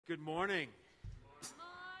Good morning. Good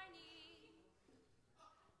morning.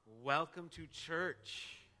 Welcome to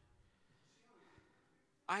church.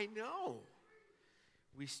 I know.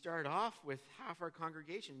 We start off with half our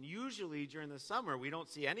congregation. Usually during the summer, we don't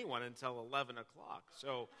see anyone until 11 o'clock.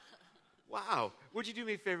 So, wow. Would you do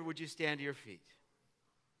me a favor? Would you stand to your feet?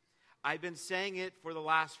 I've been saying it for the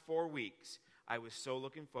last 4 weeks. I was so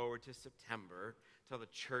looking forward to September, to the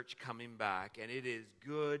church coming back. And it is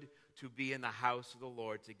good to be in the house of the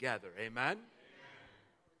Lord together. Amen?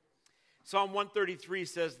 Psalm 133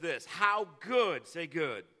 says this, how good, say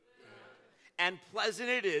good, and pleasant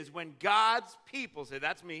it is when God's people, say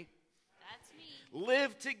that's me,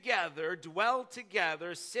 live together, dwell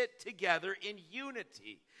together, sit together in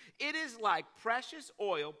unity. It is like precious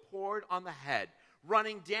oil poured on the head,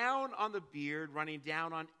 running down on the beard, running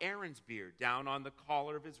down on Aaron's beard, down on the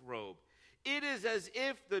collar of his robe. It is as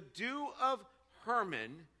if the dew of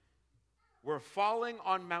Hermon were falling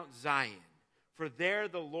on Mount Zion, for there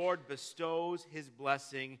the Lord bestows his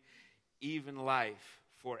blessing, even life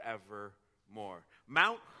forevermore.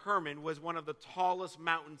 Mount Hermon was one of the tallest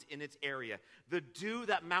mountains in its area. The dew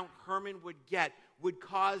that Mount Hermon would get would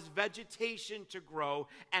cause vegetation to grow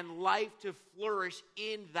and life to flourish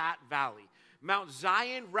in that valley. Mount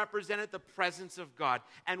Zion represented the presence of God.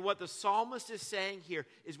 And what the psalmist is saying here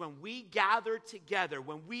is when we gather together,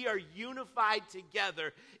 when we are unified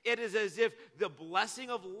together, it is as if the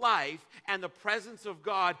blessing of life and the presence of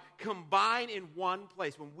God combine in one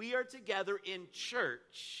place. When we are together in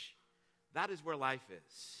church, that is where life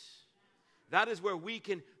is. That is where we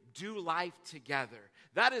can do life together.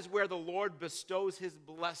 That is where the Lord bestows his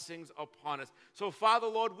blessings upon us. So, Father,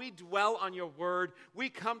 Lord, we dwell on your word. We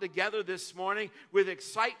come together this morning with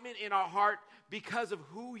excitement in our heart because of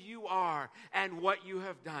who you are and what you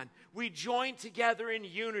have done. We join together in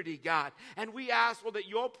unity, God, and we ask, Lord, that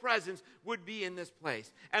your presence would be in this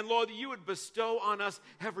place. And, Lord, that you would bestow on us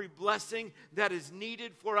every blessing that is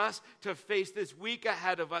needed for us to face this week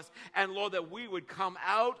ahead of us. And, Lord, that we would come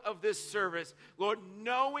out of this service, Lord,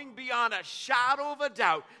 knowing beyond a shadow of a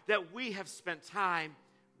doubt that we have spent time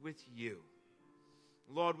with you.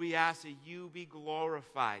 Lord, we ask that you be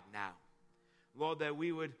glorified now. Lord, that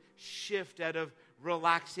we would shift out of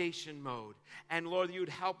relaxation mode. And Lord, you would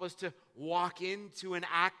help us to walk into an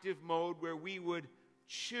active mode where we would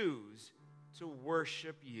choose to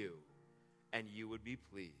worship you and you would be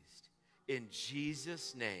pleased. In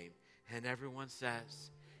Jesus' name. And everyone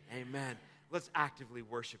says, amen. Let's actively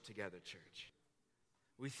worship together, church.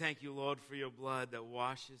 We thank you, Lord, for your blood that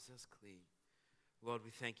washes us clean. Lord,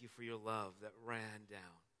 we thank you for your love that ran down.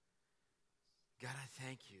 God, I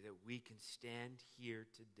thank you that we can stand here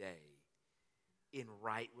today in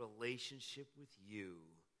right relationship with you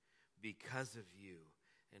because of you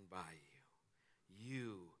and by you.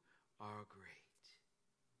 You are great.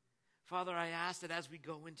 Father, I ask that as we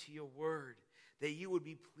go into your word, that you would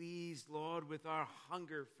be pleased, Lord, with our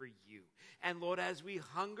hunger for you. And Lord, as we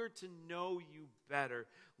hunger to know you better,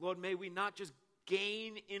 Lord, may we not just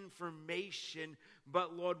gain information,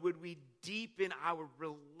 but Lord, would we deepen our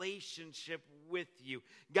relationship with you.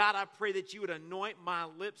 God, I pray that you would anoint my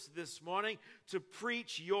lips this morning to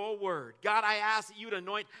preach your word. God, I ask that you would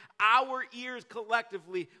anoint our ears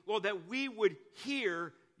collectively, Lord, that we would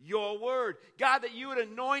hear your word. God, that you would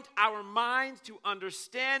anoint our minds to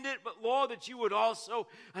understand it, but Lord, that you would also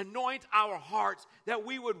anoint our hearts, that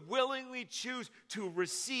we would willingly choose to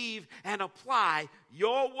receive and apply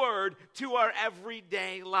your word to our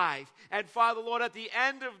everyday life. And Father, Lord, at the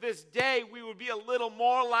end of this day, we would be a little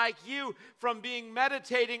more like you from being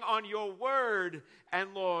meditating on your word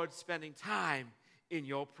and, Lord, spending time in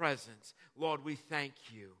your presence. Lord, we thank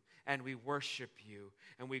you. And we worship you,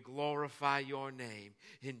 and we glorify your name.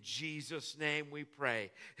 In Jesus' name we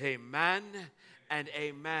pray. Amen and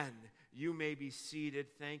amen. You may be seated.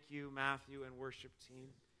 Thank you, Matthew and worship team.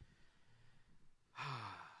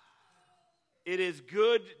 It is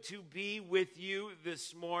good to be with you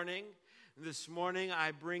this morning. This morning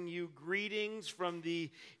I bring you greetings from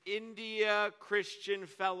the India Christian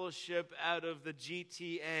Fellowship out of the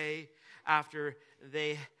GTA after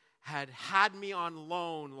they had me on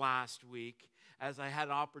loan last week as I had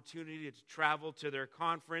an opportunity to travel to their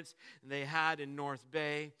conference they had in North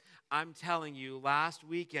Bay. I'm telling you, last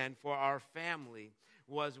weekend for our family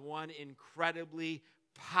was one incredibly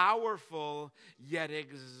powerful yet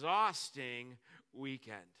exhausting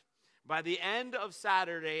weekend. By the end of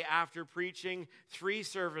Saturday, after preaching 3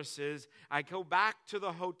 services, I go back to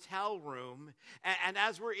the hotel room. And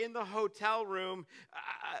as we're in the hotel room,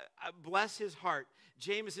 bless his heart,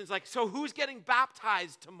 Jameson's like, so who's getting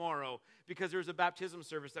baptized tomorrow? Because there's a baptism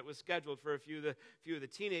service that was scheduled for a few of the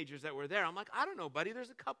teenagers that were there. I'm like, I don't know, buddy. There's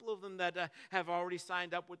a couple of them that have already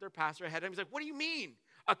signed up with their pastor ahead of him. He's like, what do you mean,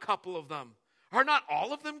 a couple of them? Are not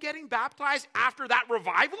all of them getting baptized after that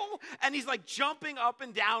revival? And he's like jumping up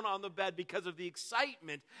and down on the bed because of the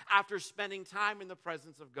excitement after spending time in the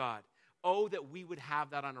presence of God. Oh, that we would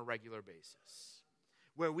have that on a regular basis,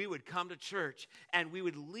 where we would come to church and we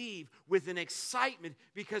would leave with an excitement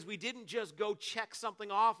because we didn't just go check something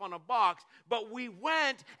off on a box, but we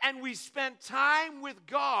went and we spent time with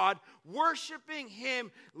God, worshiping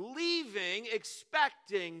Him, leaving,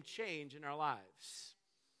 expecting change in our lives.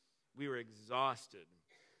 We were exhausted.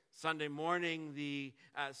 Sunday morning,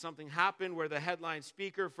 something happened where the headline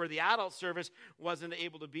speaker for the adult service wasn't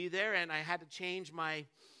able to be there, and I had to change my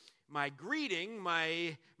greeting,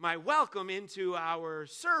 my welcome into our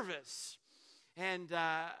service. And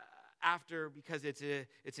because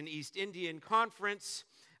it's an East Indian conference,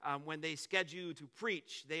 when they schedule you to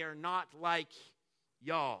preach, they are not like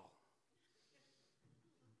y'all.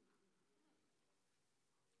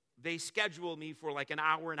 They scheduled me for like an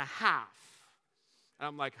hour and a half. And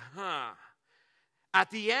I'm like, At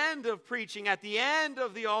the end of preaching, at the end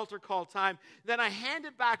of the altar call time, then I hand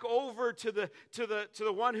it back over to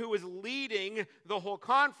the one who is leading the whole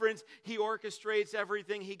conference. He orchestrates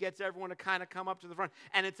everything. He gets everyone to kind of come up to the front.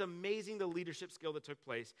 And it's amazing the leadership skill that took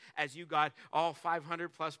place as you got all 500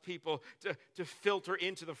 plus people to filter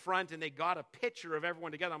into the front, and they got a picture of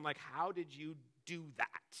everyone together. I'm like, how did you do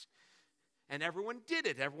that? And everyone did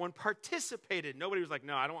it. Everyone participated. Nobody was like,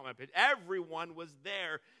 no, I don't want my picture. Everyone was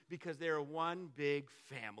there because they're one big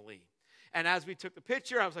family. And as we took the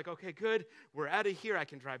picture, I was like, okay, good. We're out of here. I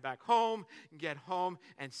can drive back home and get home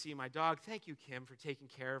and see my dog. Thank you, Kim, for taking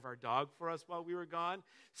care of our dog for us while we were gone.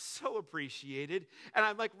 So appreciated. And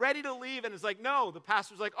I'm like ready to leave. And it's like, no, the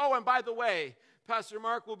pastor's like, oh, and by the way, Pastor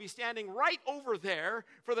Mark will be standing right over there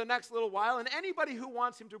for the next little while. And anybody who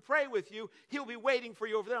wants him to pray with you, he'll be waiting for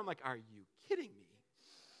you over there. I'm like, are you kidding me?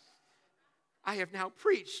 I have now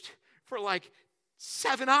preached for like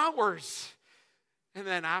 7 hours. And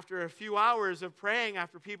then after a few hours of praying,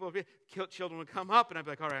 after children would come up, and I'd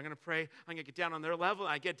be like, all right, I'm going to pray. I'm going to get down on their level.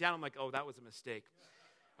 And I get down, I'm like, oh, that was a mistake.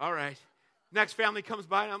 All right. Next family comes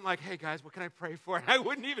by, and I'm like, hey, guys, what can I pray for? And I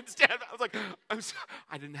wouldn't even stand. I was like,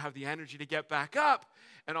 I didn't have the energy to get back up.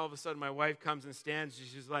 And all of a sudden, my wife comes and stands, and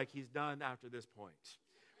she's like, he's done after this point.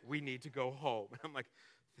 We need to go home. And I'm like,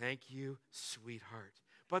 thank you, sweetheart.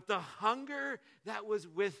 But the hunger that was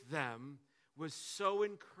with them was so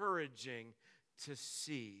encouraging to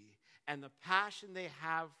see, and the passion they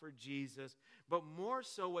have for Jesus. But more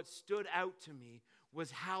so, what stood out to me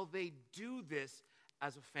was how they do this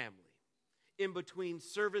as a family. In between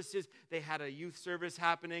services, they had a youth service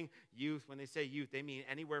happening. Youth, when they say youth, they mean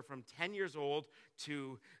anywhere from 10 years old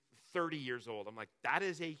to 30 years old. I'm like, that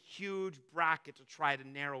is a huge bracket to try to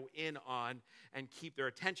narrow in on and keep their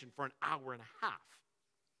attention for an hour and a half.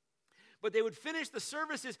 But they would finish the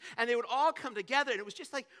services, and they would all come together, and it was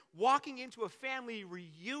just like walking into a family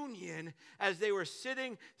reunion as they were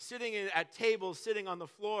sitting at tables, sitting on the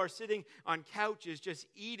floor, sitting on couches, just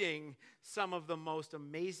eating some of the most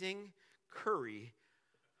amazing curry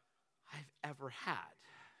I've ever had.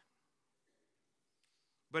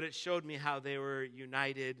 But it showed me how they were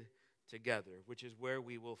united together, which is where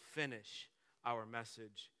we will finish our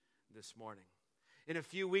message this morning. In a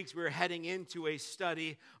few weeks, we're heading into a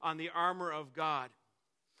study on the armor of God,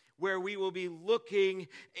 where we will be looking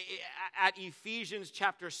at Ephesians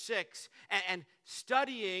chapter 6 and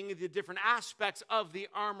studying the different aspects of the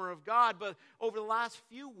armor of God. But over the last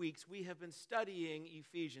few weeks, we have been studying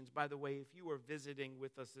Ephesians. By the way, if you are visiting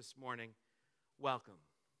with us this morning, welcome.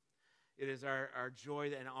 It is our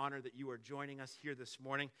joy and honor that you are joining us here this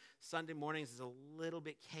morning. Sunday mornings is a little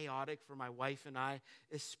bit chaotic for my wife and I,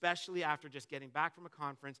 especially after just getting back from a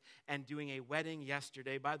conference and doing a wedding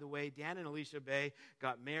yesterday. By the way, Dan and Alicia Bay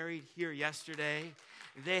got married here yesterday.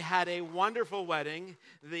 They had a wonderful wedding.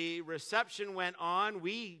 The reception went on.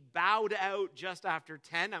 We bowed out just after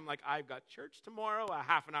 10. I'm like, I've got church tomorrow, a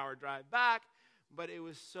half an hour drive back. But it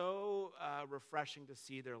was so refreshing to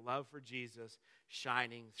see their love for Jesus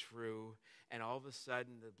shining through. And all of a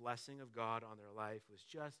sudden, the blessing of God on their life was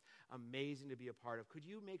just amazing to be a part of. Could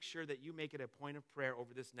you make sure that you make it a point of prayer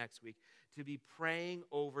over this next week to be praying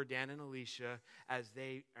over Dan and Alicia as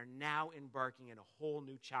they are now embarking in a whole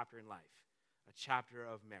new chapter in life, a chapter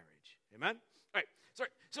of marriage. Amen? All right.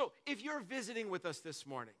 So if you're visiting with us this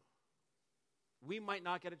morning, we might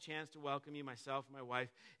not get a chance to welcome you, myself and my wife,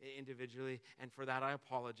 individually. And for that, I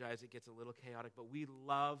apologize. It gets a little chaotic. But we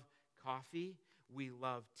love coffee. We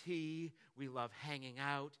love tea. We love hanging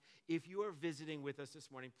out. If you are visiting with us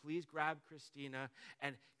this morning, please grab Christina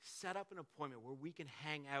and set up an appointment where we can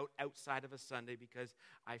hang out outside of a Sunday, because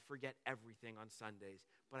I forget everything on Sundays.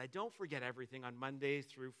 But I don't forget everything on Mondays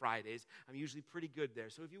through Fridays. I'm usually pretty good there.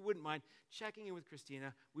 So if you wouldn't mind checking in with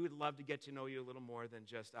Christina, we would love to get to know you a little more than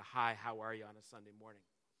just a hi, how are you on a Sunday morning.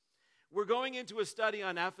 We're going into a study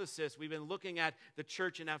on Ephesus. We've been looking at the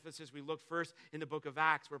church in Ephesus. We looked first in the book of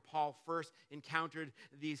Acts, where Paul first encountered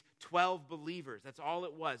these 12 believers. That's all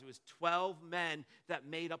it was. It was 12 men that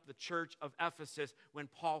made up the church of Ephesus when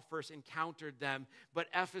Paul first encountered them. But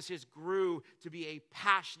Ephesus grew to be a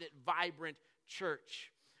passionate, vibrant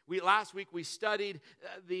church. Last week we studied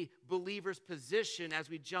the believer's position as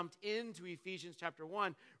we jumped into Ephesians chapter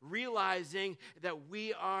 1, realizing that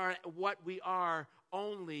we are what we are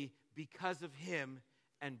only because of him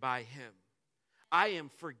and by him. I am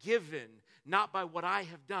forgiven, not by what I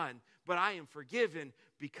have done, but I am forgiven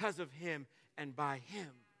because of him and by him.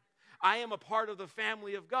 I am a part of the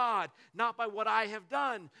family of God, not by what I have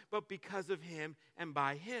done, but because of him and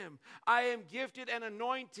by him. I am gifted and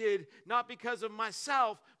anointed, not because of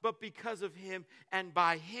myself, but because of him and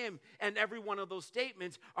by him. And every one of those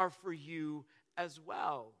statements are for you as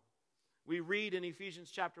well. We read in Ephesians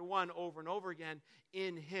chapter 1 over and over again,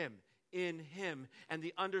 in him, in him. And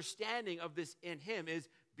the understanding of this in him is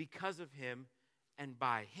because of him and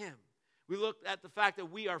by him. We looked at the fact that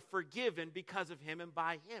we are forgiven because of him and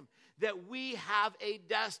by him. That we have a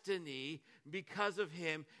destiny because of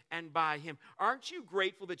him and by him. Aren't you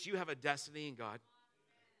grateful that you have a destiny in God?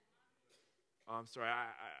 Oh, I'm sorry.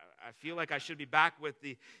 I feel like I should be back with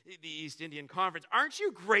the East Indian Conference. Aren't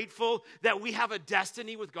you grateful that we have a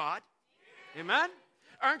destiny with God? Amen?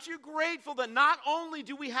 Aren't you grateful that not only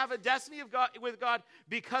do we have a destiny of God, with God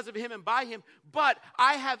because of him and by him, but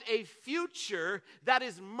I have a future that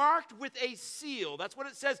is marked with a seal. That's what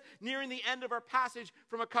it says nearing the end of our passage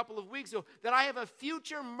from a couple of weeks ago, that I have a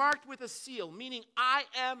future marked with a seal, meaning I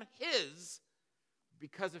am his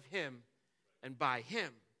because of him and by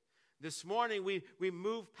him. This morning, we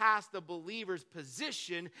move past the believer's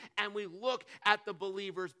position and we look at the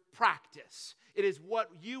believer's practice. It is what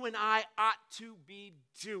you and I ought to be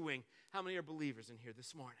doing. How many are believers in here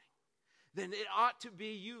this morning? Then it ought to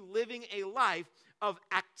be you living a life of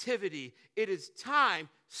activity. It is time.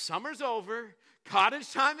 Summer's over.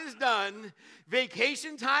 Cottage time is done.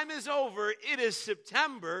 Vacation time is over. It is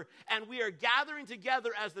September, and we are gathering together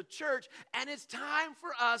as the church, and it's time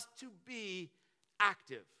for us to be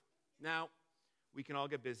active. Now, we can all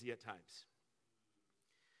get busy at times.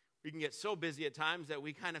 We can get so busy at times that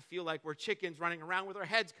we kind of feel like we're chickens running around with our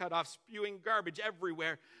heads cut off, spewing garbage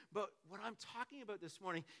everywhere. But what I'm talking about this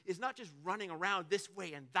morning is not just running around this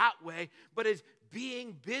way and that way, but is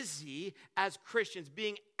being busy as Christians,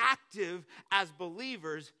 being active as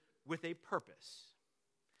believers with a purpose.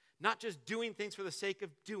 Not just doing things for the sake of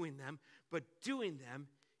doing them, but doing them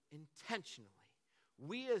intentionally.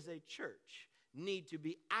 We as a church need to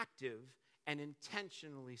be active and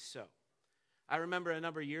intentionally so. I remember a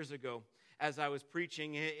number of years ago, as I was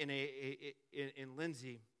preaching in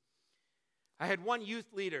Lindsay, I had one youth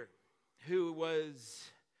leader who was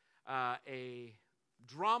a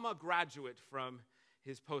drama graduate from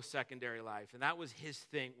his post-secondary life, and that was his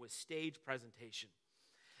thing, was stage presentation.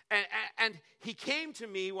 And he came to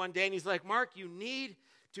me one day, and he's like, Mark, you need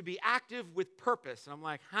to be active with purpose. And I'm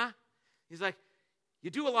like, huh? He's like, you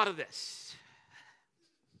do a lot of this.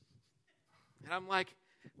 And I'm like,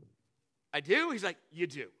 I do? He's like, you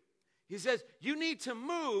do. He says, you need to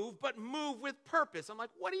move, but move with purpose. I'm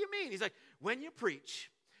like, what do you mean? He's like, when you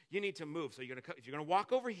preach, you need to move. So if you're going to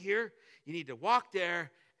walk over here, you need to walk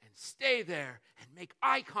there and stay there and make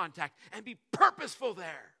eye contact and be purposeful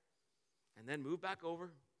there. And then move back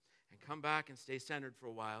over and come back and stay centered for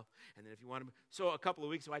a while. And then if you want to, so a couple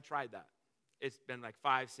of weeks ago, I tried that. It's been like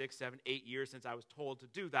 5, 6, 7, 8 years since I was told to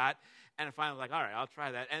do that. And I finally was like, all right, I'll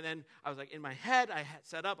try that. And then I was like, in my head, I had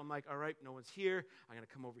set up. I'm like, all right, no one's here. I'm going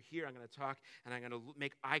to come over here. I'm going to talk. And I'm going to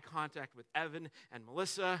make eye contact with Evan and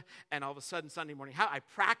Melissa. And all of a sudden, Sunday morning, I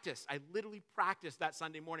practiced. I literally practiced that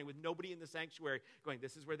Sunday morning with nobody in the sanctuary going,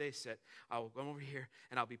 this is where they sit. I'll go over here,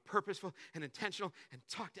 and I'll be purposeful and intentional and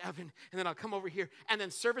talk to Evan. And then I'll come over here. And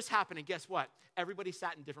then service happened. And guess what? Everybody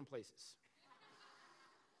sat in different places.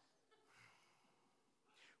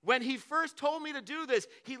 When he first told me to do this,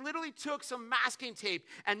 he literally took some masking tape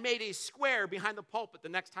and made a square behind the pulpit the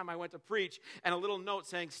next time I went to preach and a little note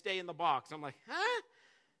saying, stay in the box. I'm like, huh?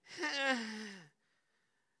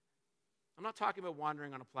 I'm not talking about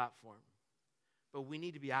wandering on a platform. but we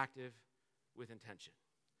need to be active with intention.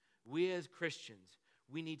 We as Christians,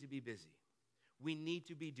 we need to be busy. We need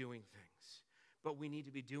to be doing things, but we need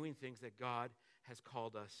to be doing things that God has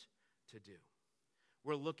called us to do.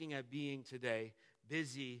 We're looking at being today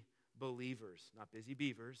busy believers, not busy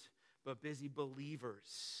beavers, but busy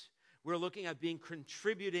believers. We're looking at being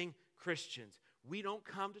contributing Christians. We don't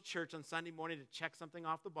come to church on Sunday morning to check something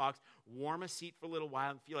off the box, warm a seat for a little while,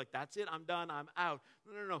 and feel like, that's it, I'm done, I'm out.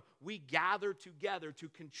 No. We gather together to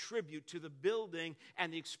contribute to the building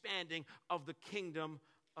and the expanding of the kingdom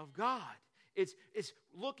of God. It's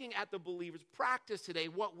looking at the believer's practice today,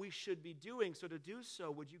 what we should be doing. So to do so,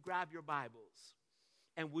 would you grab your Bibles?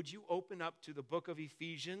 And would you open up to the book of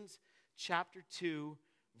Ephesians, chapter 2,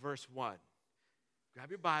 verse 1. Grab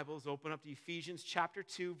your Bibles, open up to Ephesians chapter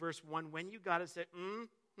 2, verse 1. When you got it, say,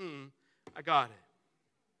 I got it.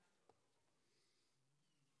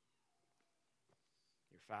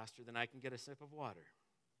 You're faster than I can get a sip of water.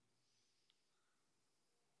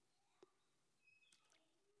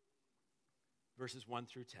 Verses 1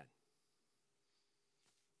 through 10.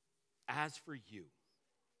 As for you,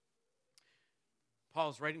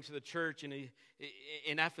 Paul's writing to the church in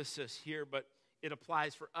Ephesus here, but it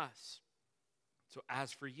applies for us. So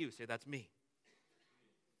as for you, say, that's me.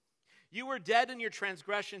 You were dead in your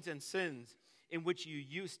transgressions and sins in which you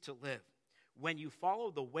used to live, when you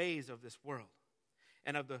followed the ways of this world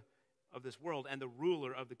and of this world and the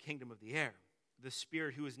ruler of the kingdom of the air, the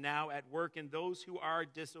spirit who is now at work in those who are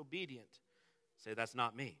disobedient. Say, that's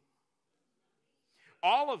not me.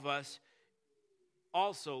 All of us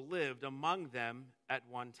also lived among them at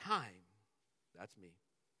one time. That's me.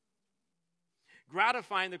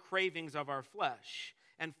 Gratifying the cravings of our flesh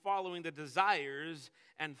and following the desires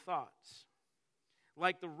and thoughts.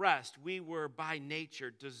 Like the rest, we were by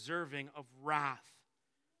nature deserving of wrath.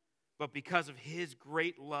 But because of his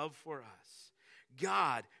great love for us,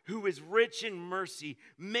 God, who is rich in mercy,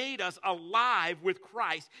 made us alive with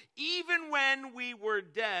Christ, even when we were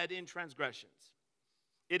dead in transgressions.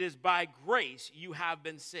 It is by grace you have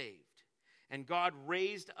been saved. And God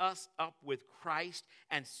raised us up with Christ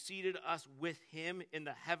and seated us with him in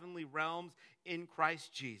the heavenly realms in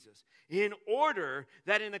Christ Jesus, in order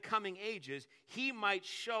that in the coming ages he might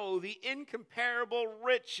show the incomparable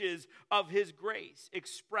riches of his grace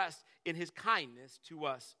expressed in his kindness to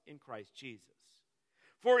us in Christ Jesus.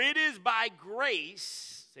 For it is by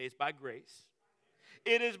grace, say it's by grace,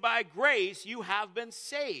 it is by grace you have been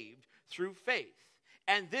saved through faith.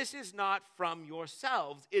 And this is not from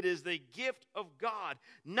yourselves. It is the gift of God,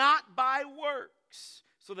 not by works,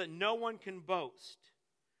 so that no one can boast.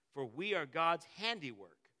 For we are God's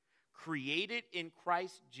handiwork, created in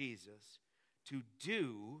Christ Jesus to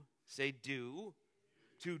do, say do,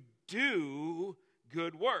 to do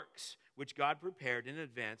good works, which God prepared in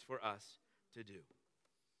advance for us to do.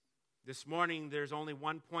 This morning, there's only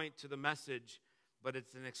one point to the message, but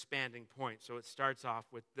it's an expanding point. So it starts off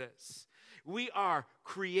with this. We are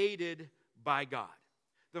created by God.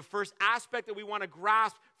 The first aspect that we want to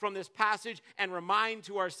grasp from this passage and remind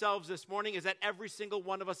to ourselves this morning is that every single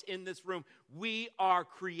one of us in this room, we are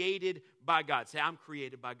created by God. Say, I'm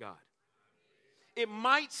created by God. It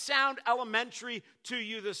might sound elementary to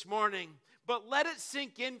you this morning, but let it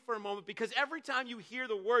sink in for a moment, because every time you hear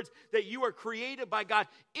the words that you are created by God,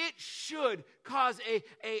 it should cause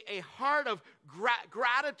a heart of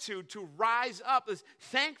gratitude to rise up, this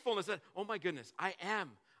thankfulness that, oh my goodness, I'm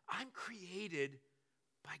created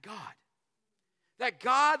by God. That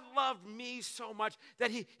God loved me so much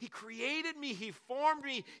that he created me, he formed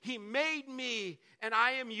me, he made me, and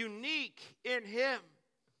I am unique in him.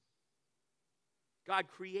 God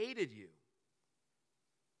created you.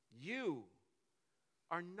 You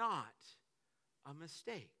are not a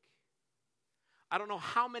mistake. I don't know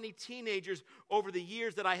how many teenagers over the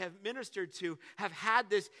years that I have ministered to have had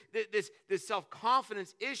this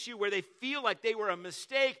self-confidence issue where they feel like they were a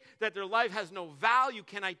mistake, that their life has no value.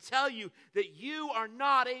 Can I tell you that you are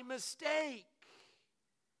not a mistake?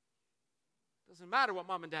 Doesn't matter what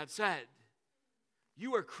mom and dad said.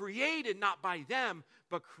 You are created not by them,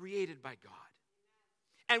 but created by God.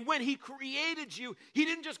 And when he created you, he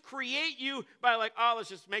didn't just create you by like, oh, let's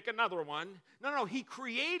just make another one. No, he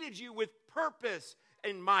created you with purpose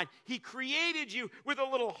in mind. He created you with a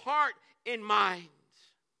little heart in mind.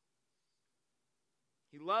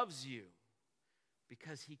 He loves you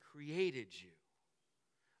because he created you.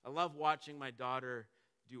 I love watching my daughter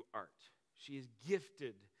do art. She is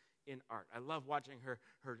gifted in art. I love watching her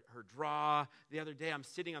draw. The other day, I'm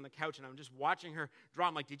sitting on the couch and I'm just watching her draw.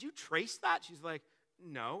 I'm like, did you trace that? She's like,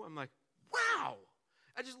 no. I'm like, wow.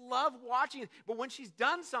 I just love watching it. But when she's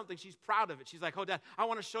done something, she's proud of it. She's like, oh, Dad, I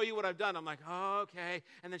want to show you what I've done. I'm like, oh, okay.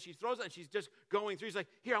 And then she throws it, and she's just going through. She's like,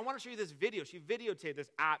 here, I want to show you this video. She videotaped, this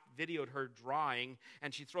app videoed her drawing,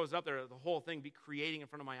 and she throws it up there, the whole thing be creating in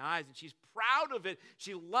front of my eyes, and she's proud of it.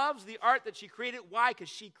 She loves the art that she created. Why? Because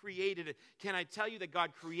she created it. Can I tell you that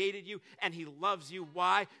God created you, and he loves you?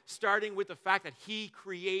 Why? Starting with the fact that he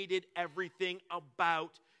created everything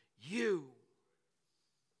about you.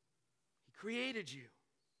 He created you.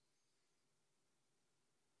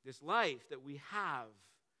 This life that we have,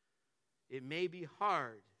 it may be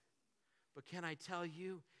hard, but can I tell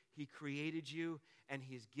you, he created you and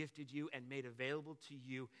he's gifted you and made available to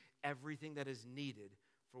you everything that is needed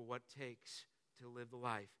for what it takes to live the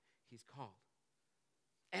life he's called.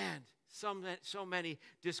 And so many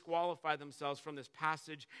disqualify themselves from this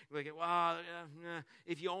passage. Like, well,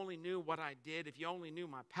 if you only knew what I did, if you only knew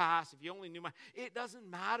my past, if you only knew it doesn't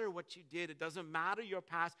matter what you did. It doesn't matter your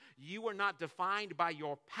past. You are not defined by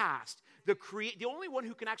your past. The only one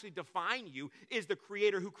who can actually define you is the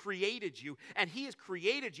Creator who created you. And he has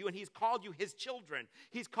created you, and he's called you his children.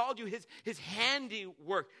 He's called you his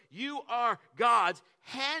handiwork. You are God's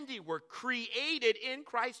handiwork, created in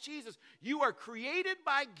Christ Jesus. You are created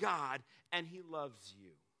by God, and he loves you.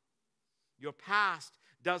 Your past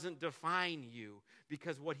doesn't define you,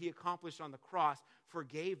 because what he accomplished on the cross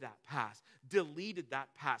forgave that past, deleted that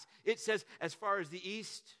past. It says, as far as the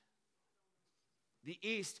east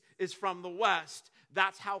is from the west.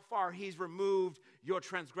 That's how far he's removed your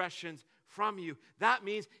transgressions from you. That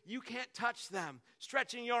means you can't touch them.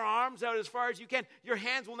 Stretching your arms out as far as you can, your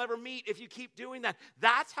hands will never meet if you keep doing that.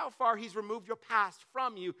 That's how far he's removed your past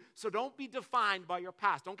from you. So don't be defined by your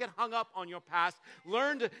past. Don't get hung up on your past.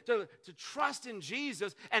 Learn to trust in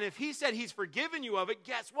Jesus. And if he said he's forgiven you of it,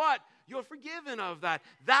 guess what? You're forgiven of that.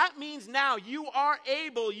 That means now you are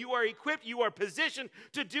able, you are equipped, you are positioned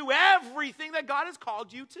to do everything that God has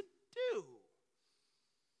called you to do.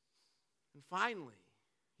 And finally,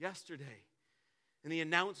 yesterday, in the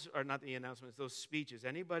not the announcements, those speeches.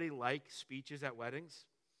 Anybody like speeches at weddings?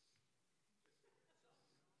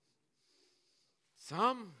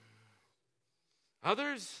 Some.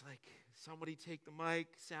 Others, like somebody take the mic,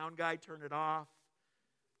 sound guy, turn it off.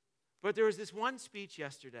 But there was this one speech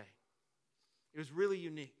yesterday. It was really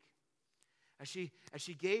unique. As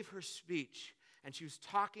she gave her speech, and she was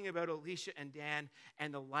talking about Alicia and Dan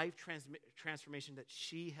and the life transformation that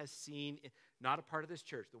she has seen, not a part of this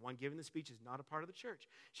church. The one giving the speech is not a part of the church.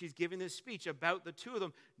 She's giving this speech about the two of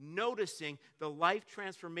them, noticing the life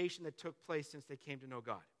transformation that took place since they came to know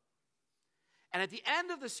God. And at the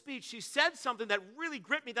end of the speech, she said something that really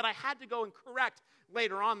gripped me that I had to go and correct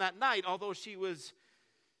later on that night, although she was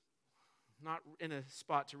not in a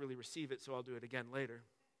spot to really receive it, so I'll do it again later.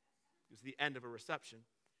 It was the end of a reception.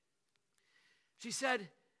 She said,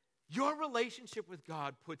 your relationship with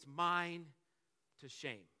God puts mine to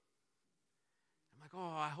shame. I'm like,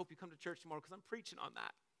 oh, I hope you come to church tomorrow because I'm preaching on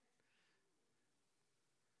that.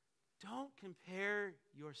 Don't compare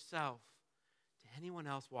yourself to anyone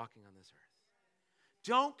else walking on this earth.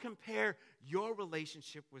 Don't compare your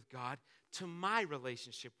relationship with God to my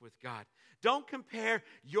relationship with God. Don't compare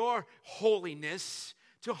your holiness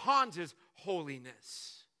to Hans's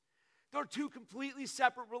holiness. They're two completely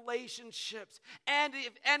separate relationships. And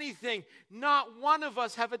if anything, not one of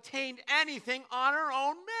us have attained anything on our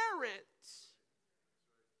own merit.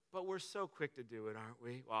 But we're so quick to do it, aren't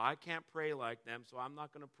we? Well, I can't pray like them, so I'm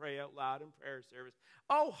not going to pray out loud in prayer service.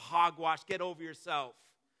 Oh, hogwash, get over yourself.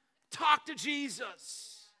 Talk to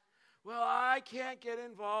Jesus. Well, I can't get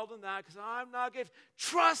involved in that because I'm not gifted.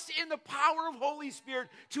 Trust in the power of Holy Spirit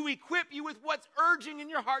to equip you with what's urging in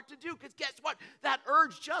your heart to do. Because guess what? That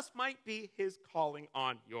urge just might be his calling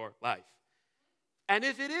on your life. And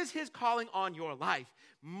if it is his calling on your life,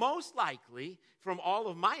 most likely, from all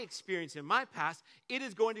of my experience in my past, it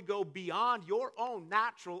is going to go beyond your own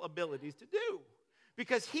natural abilities to do.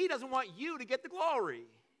 Because he doesn't want you to get the glory.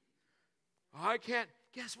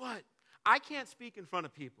 Guess what? I can't speak in front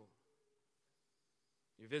of people.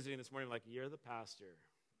 You're visiting this morning like, you're the pastor.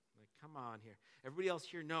 Like, come on here. Everybody else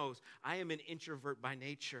here knows I am an introvert by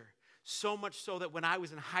nature. So much so that when I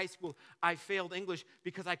was in high school, I failed English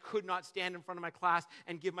because I could not stand in front of my class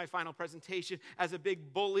and give my final presentation. As a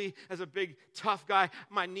big bully, as a big tough guy,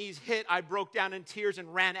 my knees hit. I broke down in tears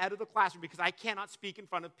and ran out of the classroom because I cannot speak in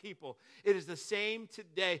front of people. It is the same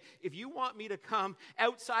today. If you want me to come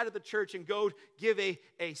outside of the church and go give a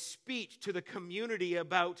speech to the community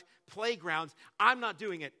about playgrounds, I'm not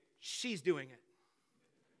doing it. She's doing it.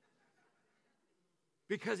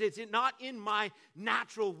 Because it's not in my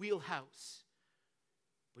natural wheelhouse.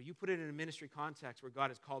 But you put it in a ministry context where God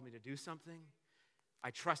has called me to do something,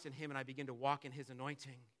 I trust in him and I begin to walk in his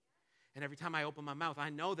anointing. And every time I open my mouth, I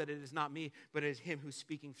know that it is not me, but it is him who's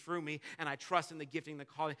speaking through me. And I trust in the gifting, the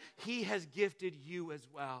calling. He has gifted you as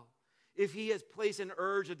well. If he has placed an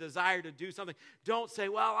urge, a desire to do something, don't say,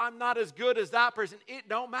 well, I'm not as good as that person. It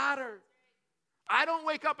don't matter. I don't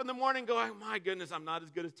wake up in the morning going, my goodness, I'm not as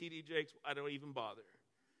good as T.D. Jakes. I don't even bother.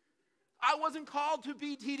 I wasn't called to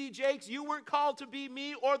be T.D. Jakes. You weren't called to be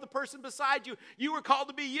me or the person beside you. You were called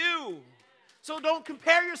to be you. So don't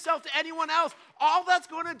compare yourself to anyone else. All that's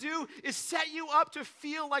going to do is set you up to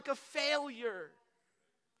feel like a failure.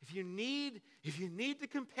 If you need to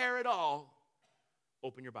compare it all,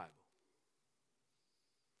 open your Bible.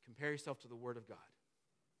 Compare yourself to the Word of God.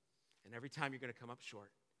 And every time you're going to come up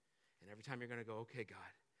short, and every time you're going to go, okay, God,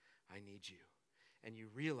 I need you. And you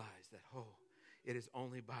realize that, it is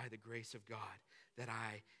only by the grace of God that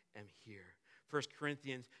I am here. 1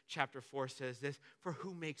 Corinthians chapter 4 says this, for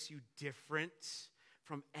who makes you different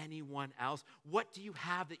from anyone else? What do you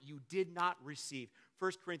have that you did not receive?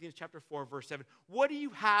 1 Corinthians chapter 4, verse 7. What do you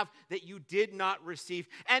have that you did not receive?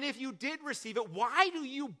 And if you did receive it, why do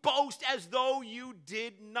you boast as though you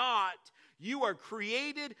did not? You are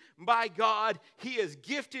created by God. He has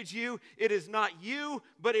gifted you. It is not you,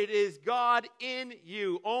 but it is God in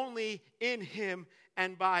you. Only in him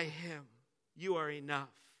and by him. You are enough.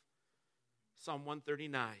 Psalm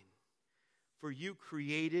 139. For you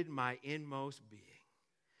created my inmost being.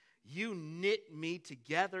 You knit me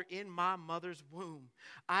together in my mother's womb.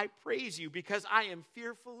 I praise you because I am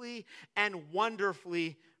fearfully and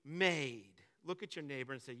wonderfully made. Look at your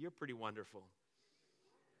neighbor and say, you're pretty wonderful.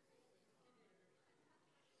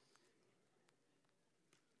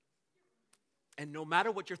 And no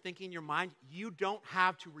matter what you're thinking in your mind, you don't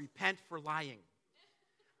have to repent for lying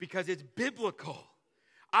because it's biblical.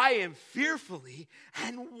 I am fearfully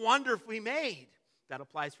and wonderfully made. That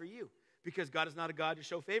applies for you because God is not a God to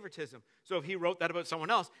show favoritism. So if he wrote that about someone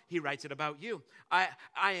else, he writes it about you. I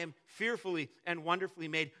am fearfully and wonderfully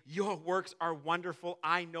made. Your works are wonderful.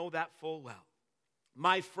 I know that full well.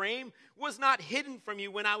 My frame was not hidden from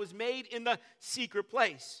you when I was made in the secret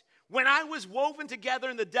place. When I was woven together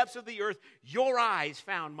in the depths of the earth, your eyes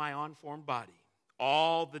found my unformed body.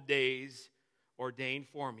 All the days ordained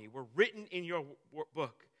for me were written in your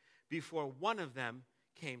book before one of them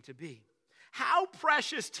came to be. How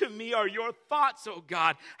precious to me are your thoughts, O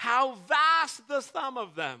God. How vast the sum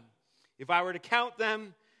of them. If I were to count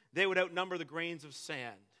them, they would outnumber the grains of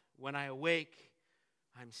sand. When I awake,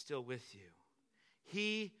 I'm still with you.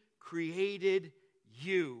 He created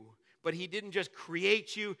you. But he didn't just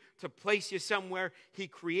create you to place you somewhere. He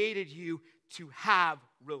created you to have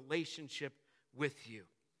relationship with you.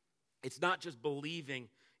 It's not just believing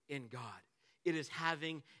in God. It is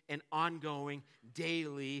having an ongoing,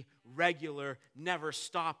 daily, regular, never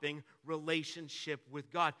stopping relationship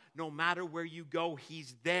with God. No matter where you go,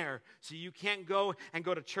 he's there. So you can't go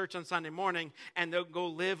to church on Sunday morning and then go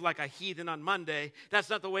live like a heathen on Monday.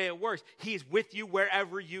 That's not the way it works. He's with you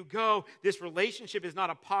wherever you go. This relationship is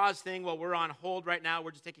not a pause thing. Well, we're on hold right now.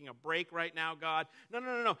 We're just taking a break right now, God.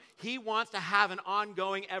 No. He wants to have an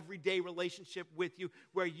ongoing, everyday relationship with you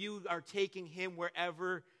where you are taking him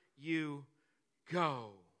wherever you go.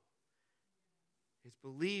 It's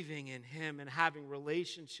believing in him and having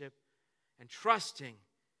relationship and trusting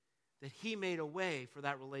that he made a way for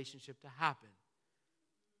that relationship to happen.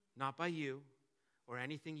 Not by you or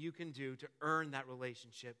anything you can do to earn that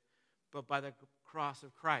relationship, but by the cross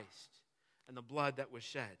of Christ and the blood that was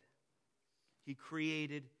shed. He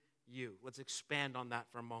created you. Let's expand on that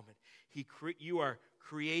for a moment. You are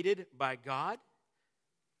created by God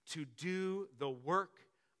to do the work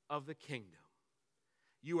of the kingdom.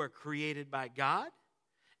 You are created by God,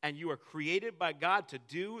 and you are created by God to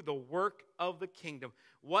do the work of the kingdom.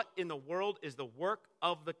 What in the world is the work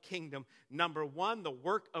of the kingdom? Number one, the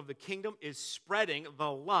work of the kingdom is spreading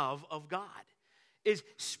the love of God. Is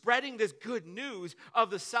spreading this good news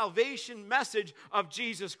of the salvation message of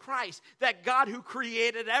Jesus Christ. That God who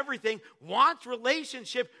created everything wants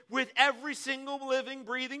relationship with every single living,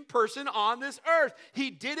 breathing person on this earth.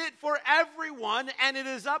 He did it for everyone, and it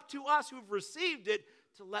is up to us who've received it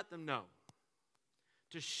to let them know.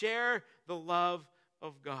 To share the love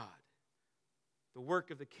of God. The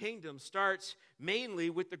work of the kingdom starts mainly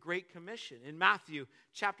with the Great Commission. In Matthew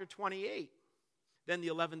chapter 28, then the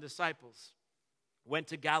 11 disciples went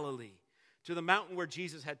to Galilee, to the mountain where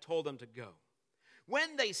Jesus had told them to go.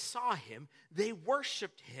 When they saw him, they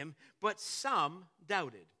worshiped him, but some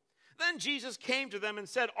doubted. Then Jesus came to them and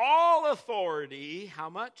said, all authority, how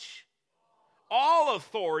much? All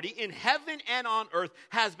authority in heaven and on earth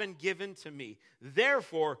has been given to me.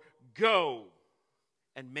 Therefore, go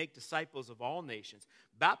and make disciples of all nations,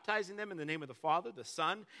 baptizing them in the name of the Father, the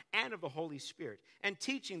Son, and of the Holy Spirit, and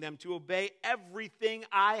teaching them to obey everything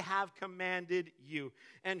I have commanded you.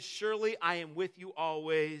 And surely I am with you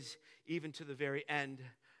always, even to the very end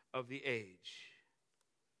of the age.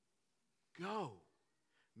 Go,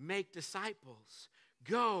 make disciples.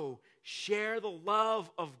 Go, share the love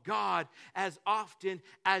of God as often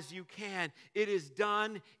as you can. It is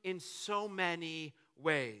done in so many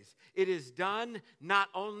ways. It is done not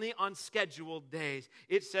only on scheduled days.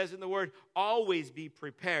 It says in the word, always be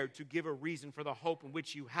prepared to give a reason for the hope in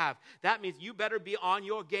which you have. That means you better be on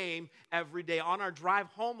your game every day. On our drive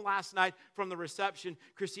home last night from the reception,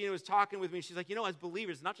 Christina was talking with me. She's like, as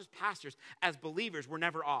believers, not just pastors, as believers, we're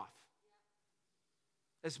never off.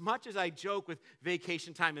 As much as I joke with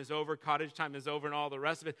vacation time is over, cottage time is over, and all the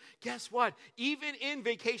rest of it, guess what? Even in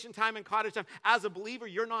vacation time and cottage time, as a believer,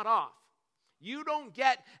 you're not off. You don't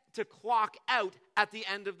get to clock out at the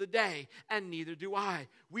end of the day, and neither do I.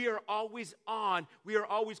 We are always on. We are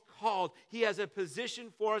always called. He has a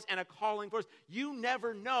position for us and a calling for us. You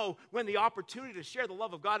never know when the opportunity to share the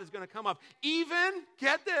love of God is going to come up, even,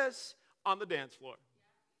 get this, on the dance floor.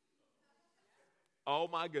 Oh,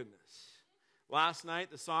 my goodness. Last night,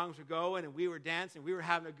 the songs were going, and we were dancing. We were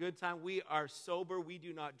having a good time. We are sober. We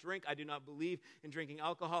do not drink. I do not believe in drinking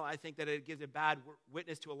alcohol. I think that it gives a bad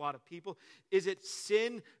witness to a lot of people. Is it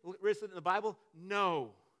sin listed in the Bible?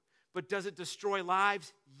 No. But does it destroy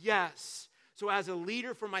lives? Yes. So as a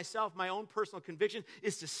leader for myself, my own personal conviction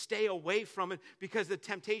is to stay away from it because the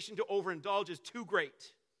temptation to overindulge is too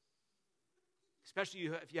great. Especially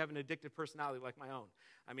if you have an addictive personality like my own.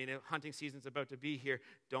 I mean, hunting season's about to be here.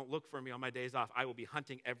 Don't look for me on my days off. I will be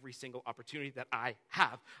hunting every single opportunity that I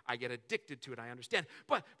have. I get addicted to it, I understand.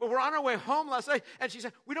 But we're on our way home last night, and she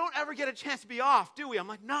said, we don't ever get a chance to be off, do we? I'm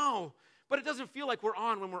like, no. But it doesn't feel like we're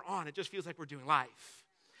on when we're on. It just feels like we're doing life.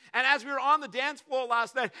 And as we were on the dance floor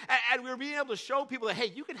last night, and we were being able to show people that,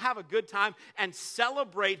 hey, you can have a good time and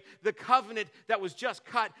celebrate the covenant that was just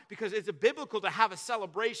cut, because it's biblical to have a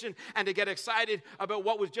celebration and to get excited about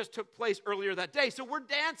what was just took place earlier that day. So we're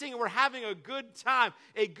dancing and we're having a good time,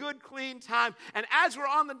 a good, clean time. And as we're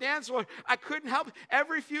on the dance floor, I couldn't help it.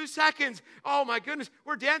 Every few seconds, oh my goodness,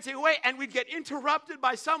 we're dancing away, and we'd get interrupted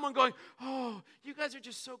by someone going, oh, you guys are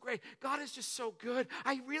just so great. God is just so good.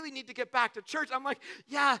 I really need to get back to church. I'm like,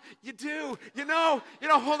 yeah, you do. You know,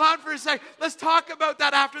 hold on for a sec. Let's talk about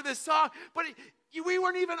that after this song. But we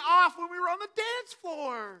weren't even off when we were on the dance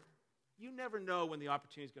floor. You never know when the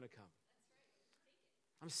opportunity is going to come.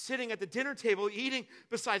 I'm sitting at the dinner table eating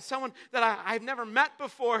beside someone that I've never met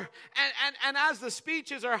before. And as the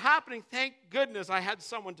speeches are happening, thank goodness I had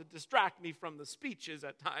someone to distract me from the speeches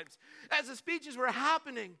at times. As the speeches were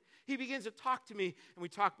happening, he begins to talk to me, and we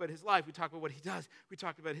talk about his life. We talk about what he does. We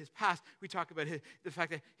talk about his past. We talk about the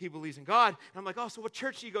fact that he believes in God. And I'm like, oh, so what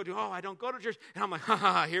church do you go to? Oh, I don't go to church. And I'm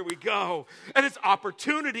like, here we go. And it's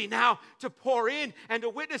opportunity now to pour in and to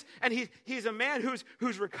witness. And he's a man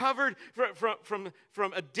who's recovered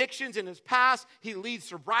from addictions in his past. He leads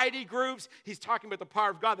sobriety groups. He's talking about the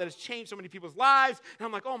power of God that has changed so many people's lives. And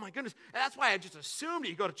I'm like, oh, my goodness. And that's why I just assumed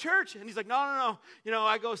you go to church. And he's like, no.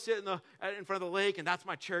 I go sit in front of the lake, and that's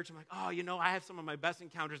my church. I'm like, oh, I have some of my best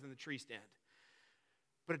encounters in the tree stand.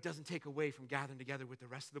 But it doesn't take away from gathering together with the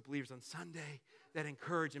rest of the believers on Sunday that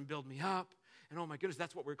encourage and build me up. And oh my goodness,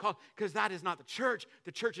 that's what we're called. Because that is not the church.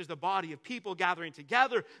 The church is the body of people gathering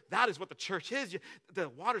together. That is what the church is. The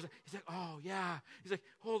waters. He's like, oh yeah. He's like,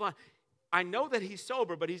 hold on. I know that he's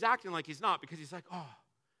sober, but he's acting like he's not, because he's like, oh,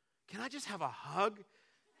 can I just have a hug?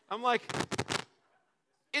 I'm like,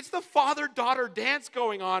 it's the father-daughter dance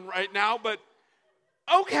going on right now, but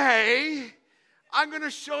okay, I'm going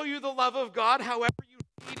to show you the love of God however you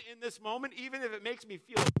need in this moment, even if it makes me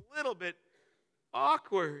feel a little bit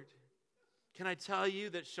awkward. Can I tell you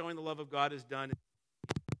that showing the love of God is done?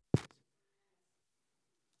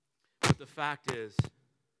 But the fact is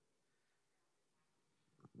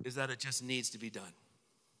that it just needs to be done.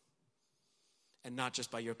 And not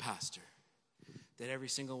just by your pastor. That every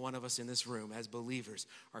single one of us in this room as believers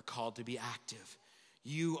are called to be active.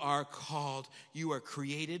 You are called, you are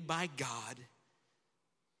created by God.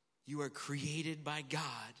 You are created by God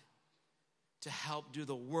to help do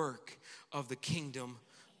the work of the kingdom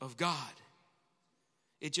of God.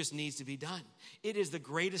 It just needs to be done. It is the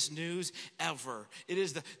greatest news ever. It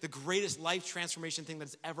is the greatest life transformation thing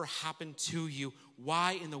that's ever happened to you.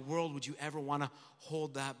 Why in the world would you ever want to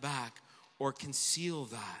hold that back or conceal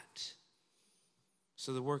that?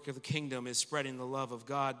 So the work of the kingdom is spreading the love of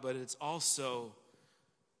God, but it's also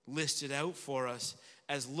listed out for us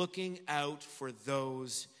as looking out for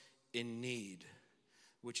those in need.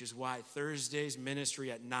 which is why Thursday's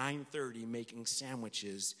ministry at 9:30, making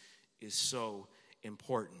sandwiches, is so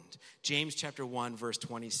important. James chapter 1, verse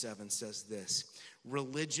 27 says this: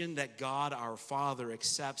 religion that God our Father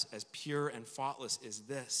accepts as pure and faultless is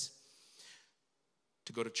this: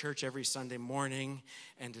 to go to church every Sunday morning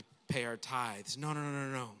and to pay our tithes.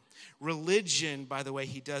 No. Religion, by the way,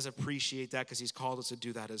 he does appreciate that because he's called us to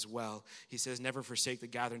do that as well. He says, never forsake the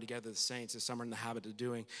gathering together of the saints, as some are in the habit of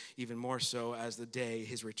doing, even more so as the day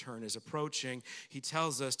his return is approaching. He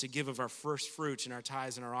tells us to give of our first fruits and our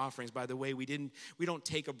tithes and our offerings. By the way, we don't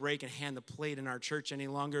take a break and hand the plate in our church any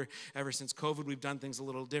longer. Ever since COVID, we've done things a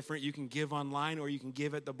little different. You can give online or you can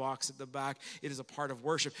give at the box at the back. It is a part of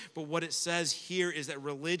worship. But what it says here is that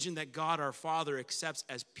religion that God our Father accepts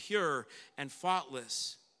as pure and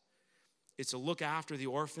faultless, it's to look after the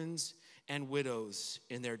orphans and widows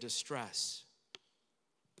in their distress,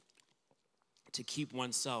 to keep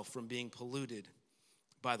oneself from being polluted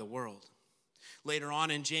by the world. Later on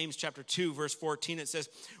in James chapter 2, verse 14, it says,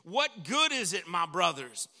 what good is it, my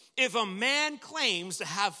brothers, if a man claims to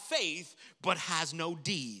have faith but has no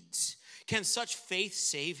deeds? Can such faith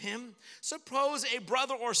save him? Suppose a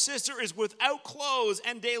brother or sister is without clothes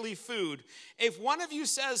and daily food. If one of you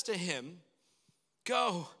says to him,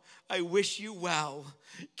 go, I wish you well,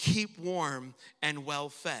 keep warm and well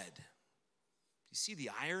fed. You see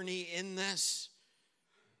the irony in this?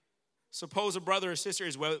 Suppose a brother or sister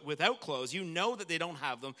is without clothes. You know that they don't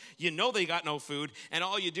have them. You know they got no food. And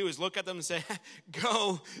all you do is look at them and say,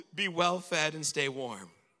 go, be well fed and stay warm.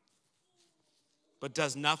 But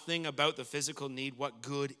does nothing about the physical need. What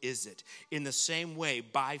good is it? In the same way,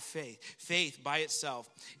 by faith. If faith by itself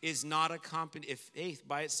is not accompanied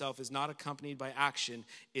by action,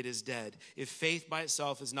 it is dead. If faith by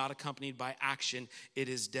itself is not accompanied by action, it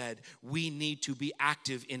is dead. We need to be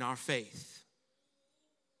active in our faith.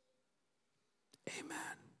 Amen.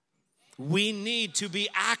 We need to be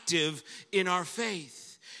active in our faith.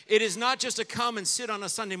 It is not just to come and sit on a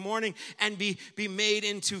Sunday morning and be made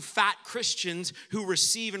into fat Christians who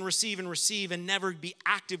receive and never be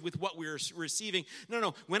active with what we're receiving.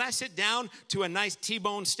 No. When I sit down to a nice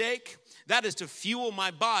T-bone steak, that is to fuel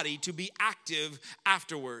my body to be active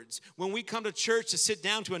afterwards. When we come to church to sit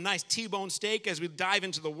down to a nice T-bone steak as we dive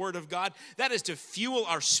into the Word of God, that is to fuel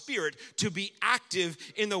our spirit to be active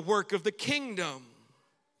in the work of the kingdom.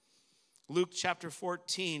 Luke chapter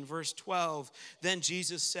 14, verse 12, then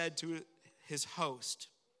Jesus said to his host,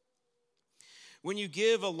 when you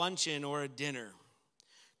give a luncheon or a dinner,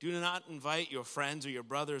 do not invite your friends or your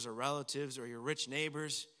brothers or relatives or your rich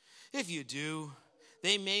neighbors. If you do,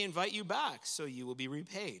 they may invite you back, so you will be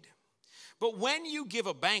repaid. But when you give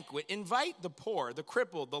a banquet, invite the poor, the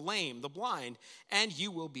crippled, the lame, the blind, and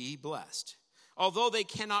you will be blessed. Although they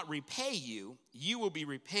cannot repay you, you will be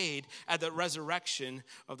repaid at the resurrection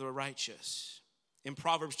of the righteous. In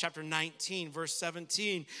Proverbs chapter 19, verse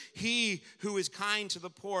 17, he who is kind to the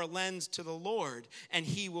poor lends to the Lord, and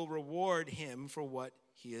he will reward him for what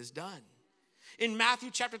he has done. In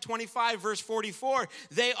Matthew chapter 25, verse 44,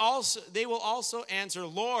 they will also answer,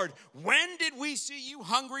 Lord, when did we see you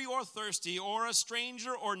hungry or thirsty, or a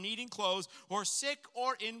stranger, or needing clothes, or sick,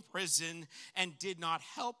 or in prison, and did not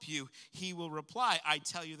help you? He will reply, I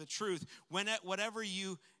tell you the truth, whatever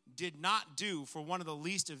you did not do for one of the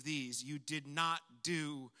least of these, you did not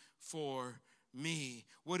do for me.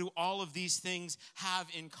 What do all of these things have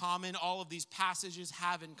in common? All of these passages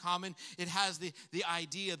have in common. It has the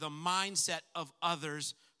idea, the mindset of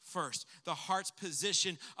others first. The heart's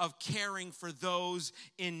position of caring for those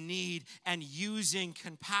in need and using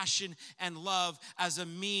compassion and love as a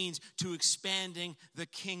means to expanding the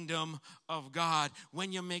kingdom of God.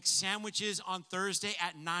 When you make sandwiches on Thursday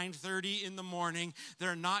at 9:30 in the morning,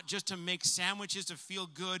 they're not just to make sandwiches to feel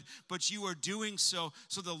good, but you are doing so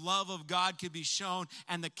the love of God can be shown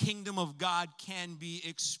and the kingdom of God can be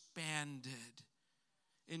expanded.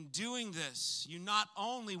 In doing this,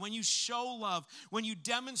 when you show love, when you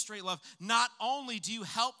demonstrate love, not only do you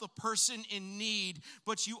help the person in need,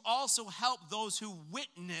 but you also help those who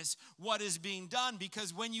witness what is being done.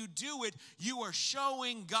 Because when you do it, you are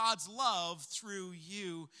showing God's love through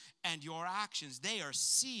you and your actions. They are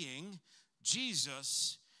seeing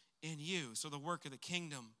Jesus in you. So the work of the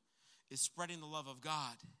kingdom is spreading the love of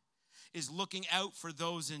God, is looking out for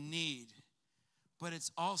those in need, but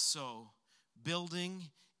it's also building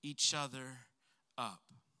each other up.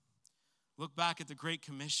 Look back at the Great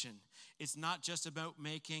Commission. It's not just about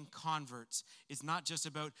making converts. It's not just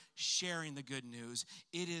about sharing the good news.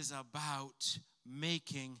 It is about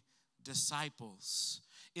making disciples.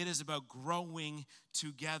 It is about growing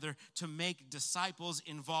together. To make disciples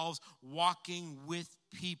involves walking with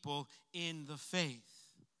people in the faith.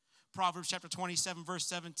 Proverbs chapter 27, verse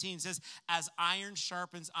 17 says, as iron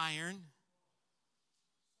sharpens iron.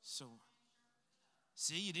 So,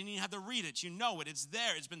 see, you didn't even have to read it. You know it. It's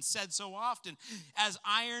there. It's been said so often. As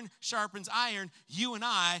iron sharpens iron, you and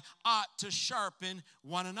I ought to sharpen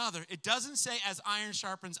one another. It doesn't say as iron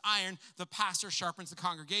sharpens iron, the pastor sharpens the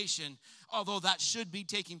congregation, although that should be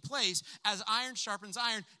taking place. As iron sharpens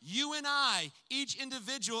iron, you and I, each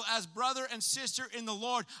individual as brother and sister in the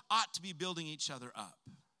Lord, ought to be building each other up,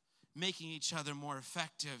 making each other more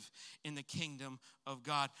effective in the kingdom of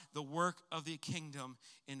God. The work of the kingdom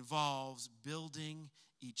involves building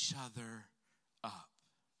each other up,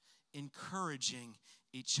 encouraging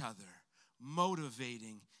each other,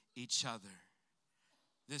 motivating each other.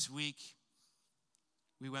 This week,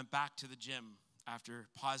 we went back to the gym after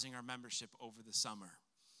pausing our membership over the summer.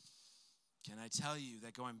 Can I tell you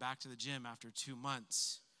that going back to the gym after 2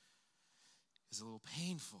 months is a little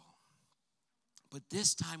painful? But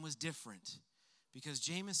this time was different because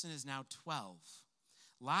Jameson is now 12.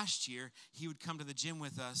 Last year, he would come to the gym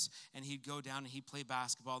with us, and he'd go down and he'd play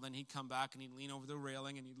basketball. Then he'd come back and he'd lean over the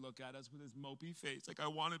railing and he'd look at us with his mopey face like, I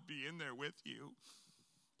want to be in there with you.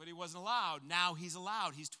 But he wasn't allowed. Now he's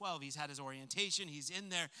allowed. He's 12. He's had his orientation. He's in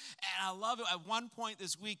there. And I love it. At one point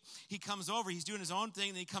this week, he comes over. He's doing his own thing.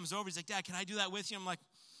 And he comes over. He's like, Dad, can I do that with you? I'm like,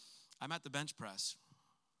 I'm at the bench press.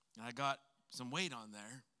 And I got some weight on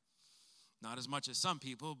there. Not as much as some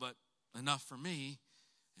people, but enough for me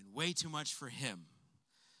and way too much for him.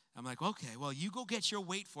 I'm like, okay, well, you go get your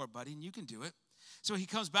weight for it, buddy, and you can do it. So he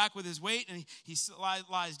comes back with his weight, and he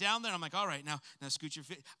lies down there. I'm like, all right, now scoot your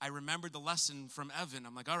feet. I remembered the lesson from Evan.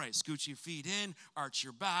 I'm like, all right, scoot your feet in, arch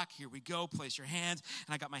your back. Here we go. Place your hands.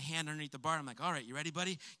 And I got my hand underneath the bar. I'm like, all right, you ready,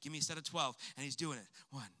 buddy? Give me a set of 12. And he's doing it.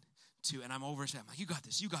 1, 2, and I'm over his head. I'm like, you got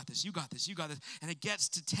this, you got this, you got this, you got this. And it gets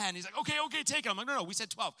to 10. He's like, okay, take it. I'm like, no, we said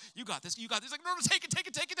 12. You got this, you got this. He's like, no, take it.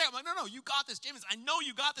 I'm like, no, you got this, James. I know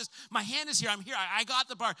you got this. My hand is here. I'm here. I got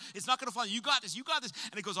the bar. It's not going to fall. You got this.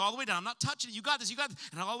 And it goes all the way down. I'm not touching it. You got this.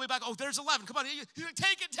 And all the way back. Oh, there's 11. Come on. He's like,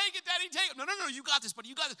 take it, Daddy, take it. No, you got this, buddy.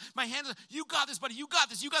 You got this. My hand is, you got this, buddy. You got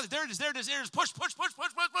this. There it is. Push.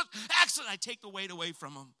 Excellent. I take the weight away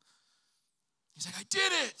from him. He's like, I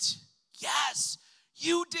did it. Yes,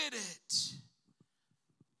 you did it.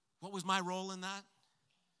 What was my role in that?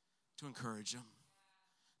 To encourage him.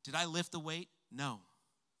 Did I lift the weight? No.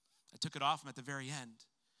 I took it off him at the very end.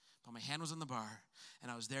 But my hand was on the bar,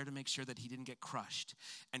 and I was there to make sure that he didn't get crushed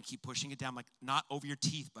and keep pushing it down. Like, not over your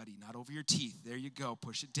teeth, buddy, not over your teeth. There you go,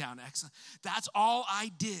 push it down. Excellent. That's all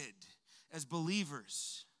I did as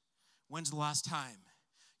believers. When's the last time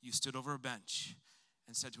you stood over a bench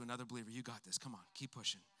and said to another believer, you got this, come on, keep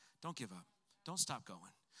pushing. Don't give up. Don't stop going.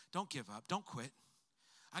 Don't give up. Don't quit.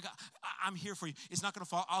 I'm here for you. It's not going to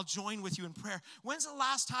fall. I'll join with you in prayer. When's the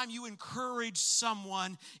last time you encouraged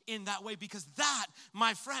someone in that way? Because that,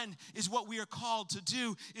 my friend, is what we are called to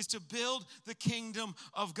do, is to build the kingdom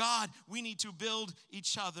of God. We need to build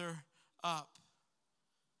each other up.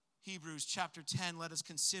 Hebrews chapter 10, let us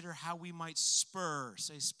consider how we might spur.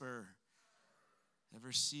 Say spur.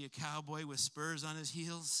 Ever see a cowboy with spurs on his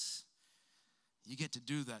heels? You get to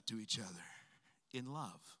do that to each other in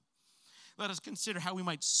love. Let us consider how we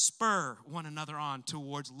might spur one another on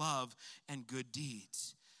towards love and good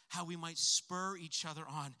deeds. How we might spur each other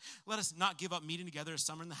on. Let us not give up meeting together as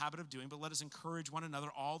some are in the habit of doing, but let us encourage one another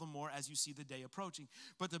all the more as you see the day approaching.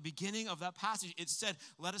 But the beginning of that passage, it said,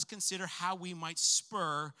 let us consider how we might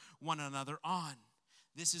spur one another on.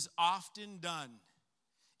 This is often done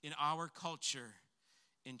in our culture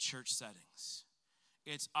in church settings.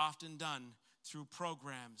 It's often done through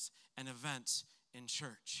programs and events in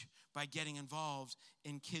church, by getting involved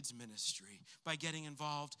in kids ministry, by getting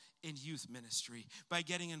involved in youth ministry, by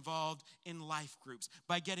getting involved in life groups,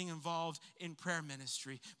 by getting involved in prayer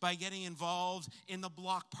ministry, by getting involved in the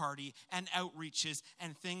block party and outreaches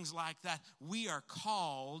and things like that. We are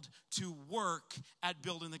called to work at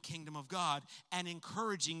building the kingdom of God and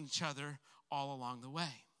encouraging each other all along the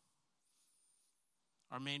way.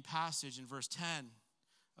 Our main passage in verse 10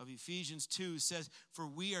 of Ephesians 2 says, for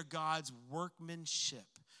we are God's workmanship,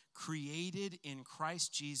 created in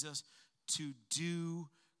Christ Jesus to do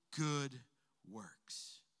good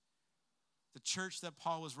works. The church that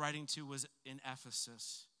Paul was writing to was in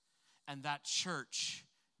Ephesus, and that church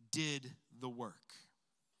did the work.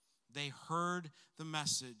 They heard the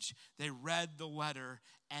message, they read the letter,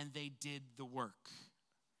 and they did the work.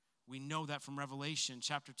 We know that from Revelation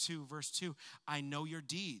chapter 2, verse 2. I know your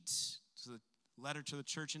deeds. So the letter to the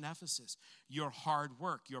church in Ephesus. Your hard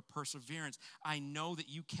work, your perseverance. I know that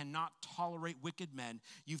you cannot tolerate wicked men.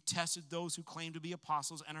 You've tested those who claim to be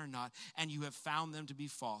apostles and are not, and you have found them to be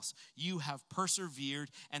false. You have persevered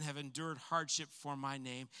and have endured hardship for my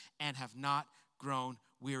name and have not grown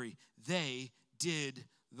weary. They did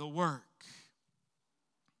the work.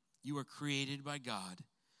 You are created by God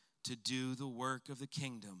to do the work of the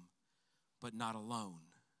kingdom, but not alone.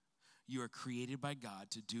 You are created by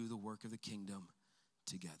God to do the work of the kingdom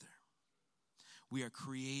together. We are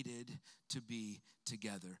created to be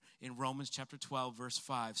together. In Romans chapter 12, verse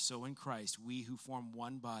 5, so in Christ, we who form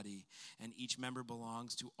one body, and each member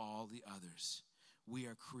belongs to all the others. We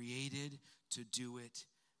are created to do it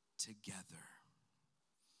together.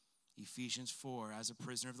 Ephesians 4, as a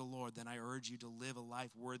prisoner of the Lord, then I urge you to live a life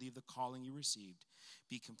worthy of the calling you received.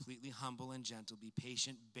 Be completely humble and gentle. Be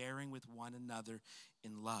patient, bearing with one another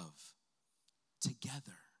in love.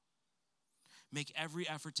 Together. Make every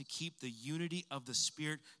effort to keep the unity of the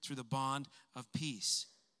Spirit through the bond of peace.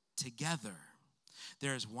 Together.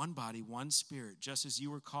 There is one body, one Spirit, just as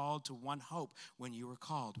you were called to one hope when you were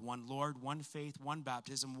called. One Lord, one faith, one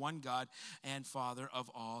baptism, one God and Father of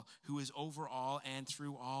all, who is over all and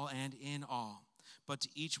through all and in all. But to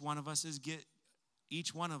each one of us,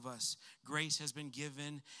 grace has been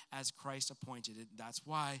given as Christ appointed it. That's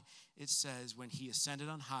why it says, when he ascended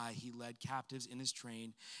on high, he led captives in his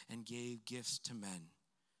train and gave gifts to men.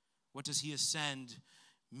 What does he ascend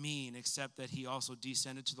mean except that he also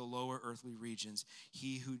descended to the lower earthly regions?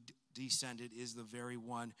 He who descended is the very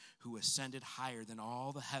one who ascended higher than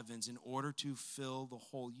all the heavens in order to fill the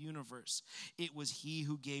whole universe. It was he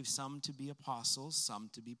who gave some to be apostles, some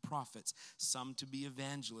to be prophets, some to be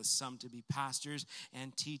evangelists, some to be pastors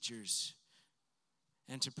and teachers,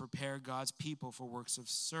 and to prepare God's people for works of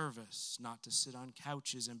service, not to sit on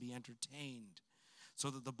couches and be entertained, so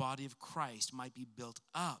that the body of Christ might be built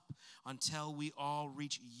up until we all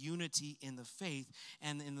reach unity in the faith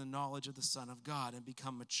and in the knowledge of the Son of God and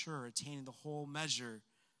become mature, attaining the whole measure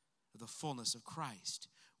of the fullness of Christ.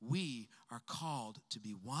 We are called to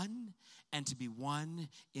be one and to be one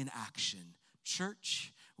in action.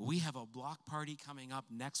 Church, we have a block party coming up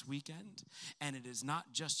next weekend, and it is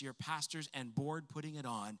not just your pastors and board putting it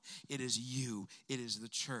on. It is you. It is the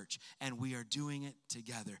church, and we are doing it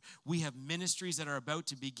together. We have ministries that are about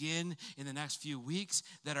to begin in the next few weeks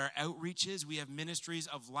that are outreaches. We have ministries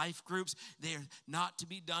of life groups. They are not to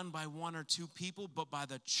be done by one or two people, but by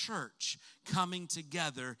the church coming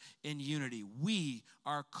together in unity. We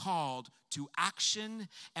are called to action,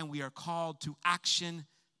 and we are called to action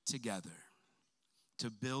together, to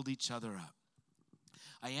build each other up.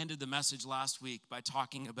 I ended the message last week by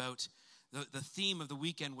talking about the theme of the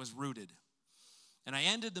weekend was rooted. And I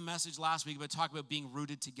ended the message last week by talking about being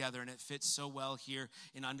rooted together, and it fits so well here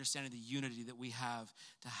in understanding the unity that we have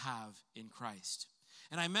to have in Christ.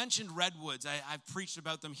 And I mentioned redwoods. I've preached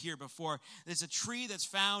about them here before. There's a tree that's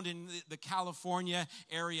found in the California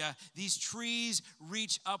area. These trees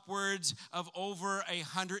reach upwards of over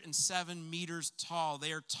 107 meters tall.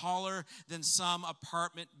 They are taller than some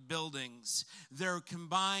apartment buildings. Their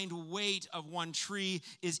combined weight of one tree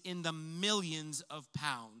is in the millions of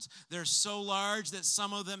pounds. They're so large that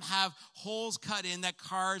some of them have holes cut in that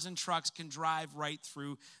cars and trucks can drive right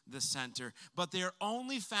through the center. But they're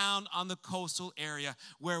only found on the coastal area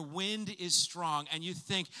where wind is strong. And you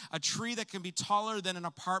think, a tree that can be taller than an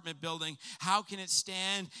apartment building, how can it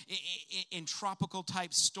stand in tropical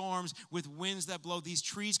type storms with winds that blow? These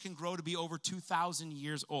trees can grow to be over 2,000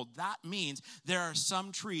 years old. That means there are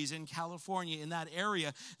some trees in California, in that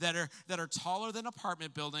area, that are taller than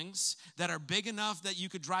apartment buildings, that are big enough that you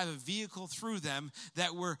could drive a vehicle through them,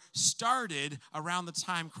 that were started around the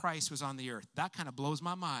time Christ was on the earth. That kind of blows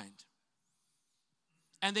my mind.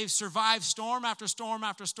 And they've survived storm after storm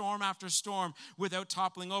after storm after storm without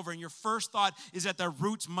toppling over. And your first thought is that their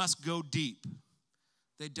roots must go deep.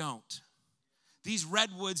 They don't. These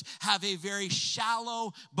redwoods have a very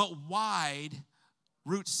shallow but wide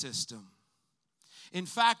root system. In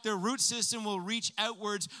fact, their root system will reach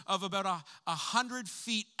outwards of about 100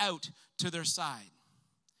 feet out to their side.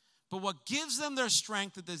 But what gives them their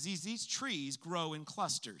strength is these trees grow in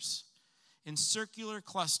clusters, in circular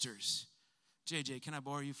clusters. JJ, can I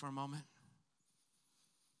borrow you for a moment?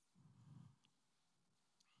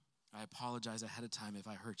 I apologize ahead of time if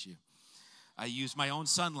I hurt you. I used my own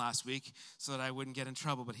son last week so that I wouldn't get in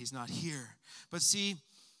trouble, but he's not here. But see,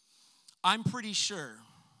 I'm pretty sure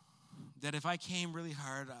that if I came really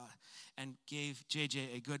hard and gave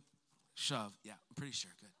JJ a good shove, yeah, I'm pretty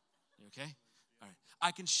sure. Good. You okay? All right.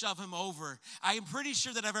 I can shove him over. I am pretty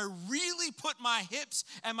sure that if I really put my hips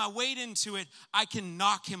and my weight into it, I can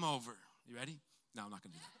knock him over. You ready? No, I'm not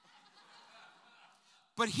going to do that.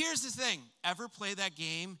 But here's the thing. Ever play that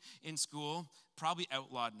game in school? Probably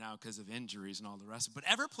outlawed now because of injuries and all the rest. But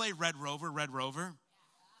ever play Red Rover, Red Rover?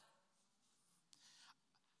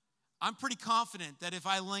 I'm pretty confident that if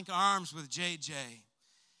I link arms with JJ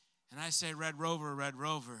and I say, Red Rover,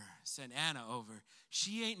 send Anna over,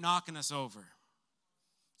 she ain't knocking us over.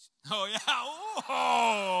 Oh, yeah.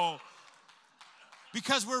 Oh.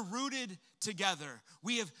 Because we're rooted together.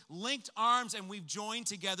 We have linked arms and we've joined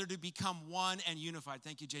together to become one and unified.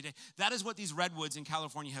 Thank you, JJ. That is what these redwoods in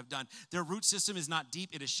California have done. Their root system is not deep,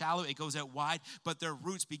 it is shallow, it goes out wide, but their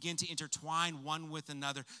roots begin to intertwine one with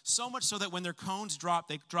another. So much so that when their cones drop,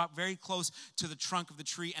 they drop very close to the trunk of the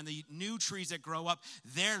tree, and the new trees that grow up,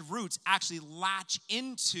 their roots actually latch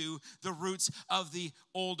into the roots of the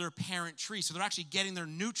older parent tree. So they're actually getting their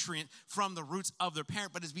nutrient from the roots of their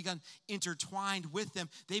parent, but it's begun intertwined with them.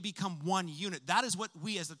 They become one unit. That is what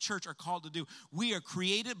we as the church are called to do. We are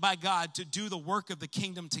created by God to do the work of the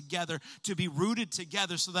kingdom together, to be rooted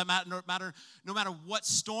together, so that no matter what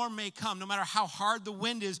storm may come, no matter how hard the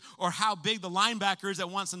wind is or how big the linebacker is that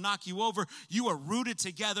wants to knock you over, you are rooted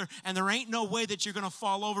together, and there ain't no way that you're going to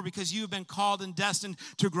fall over because you've been called and destined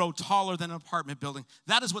to grow taller than an apartment building.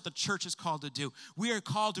 That is what the church is called to do. We are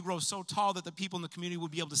called to grow so tall that the people in the community will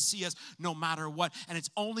be able to see us no matter what, and it's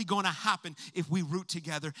only going to happen if we root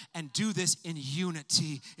together and do this in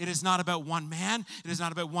unity. It is not about one man. It is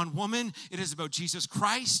not about one woman. It is about Jesus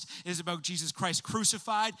Christ. It is about Jesus Christ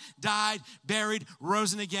crucified, died, buried,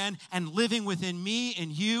 risen again, and living within me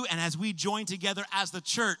and you. And as we join together as the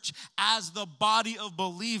church, as the body of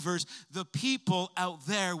believers, the people out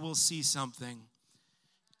there will see something.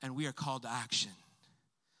 And we are called to action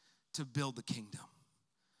to build the kingdom.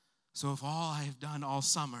 So if all I have done all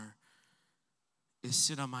summer is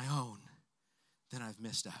sit on my own, then I've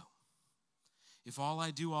missed out. If all I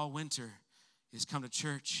do all winter is come to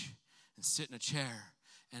church and sit in a chair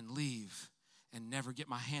and leave and never get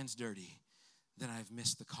my hands dirty, then I've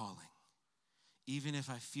missed the calling. Even if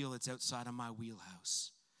I feel it's outside of my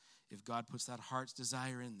wheelhouse, if God puts that heart's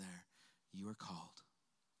desire in there, you are called,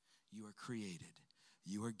 you are created,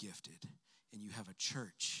 you are gifted, and you have a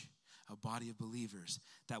church, a body of believers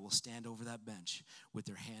that will stand over that bench with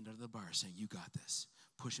their hand under the bar saying, you got this.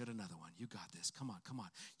 Push out another one. You got this. Come on.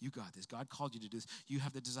 You got this. God called you to do this. You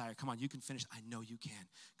have the desire. Come on, you can finish. I know you can.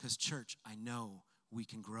 Because church, I know we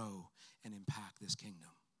can grow and impact this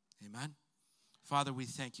kingdom. Amen? Father, we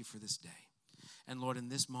thank you for this day. And Lord, in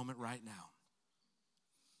this moment right now,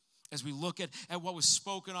 as we look at what was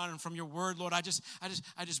spoken on and from your word, Lord, I just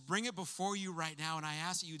bring it before you right now, and I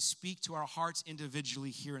ask that you would speak to our hearts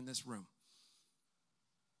individually here in this room.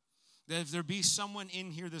 That if there be someone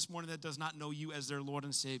in here this morning that does not know you as their Lord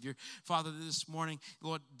and Savior, Father, this morning,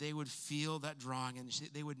 Lord, they would feel that drawing and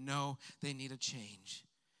they would know they need a change,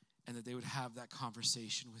 and that they would have that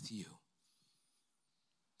conversation with you,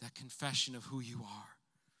 that confession of who you are,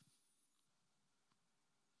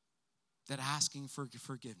 that asking for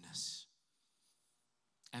forgiveness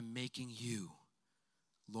and making you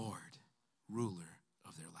Lord, ruler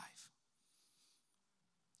of their life.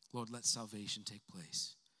 Lord, let salvation take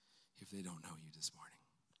place if they don't know you this morning.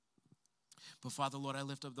 But Father, Lord, I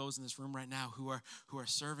lift up those in this room right now who are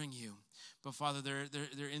serving you. But Father,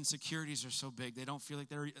 their insecurities are so big. They don't feel like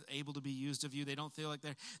they're able to be used of you. They don't feel like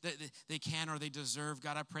they can or they deserve.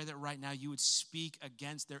 God, I pray that right now you would speak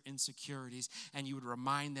against their insecurities and you would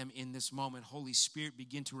remind them in this moment. Holy Spirit,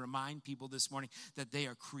 begin to remind people this morning that they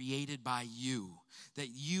are created by you, that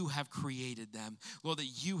you have created them. Lord,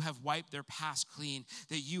 that you have wiped their past clean,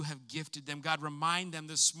 that you have gifted them. God, remind them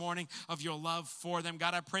this morning of your love for them.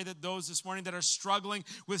 God, I pray that those this morning that are struggling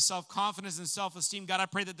with self-confidence and self-esteem, God, I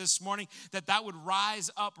pray that this morning that would rise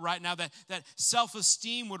up right now, that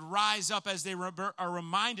self-esteem would rise up as they are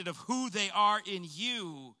reminded of who they are in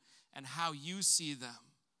you and how you see them.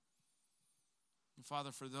 And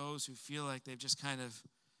Father, for those who feel like they've just kind of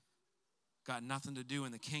got nothing to do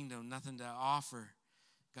in the kingdom, nothing to offer,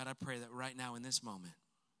 God, I pray that right now in this moment,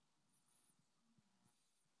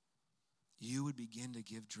 you would begin to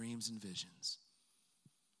give dreams and visions.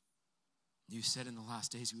 You said in the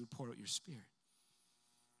last days you would pour out your Spirit,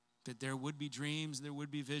 that there would be dreams, there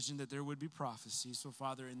would be vision, that there would be prophecy. So,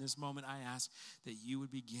 Father, in this moment, I ask that you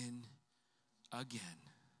would begin again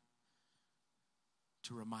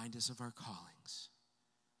to remind us of our callings,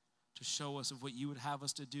 to show us of what you would have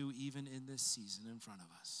us to do even in this season in front of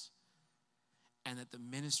us, and that the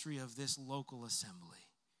ministry of this local assembly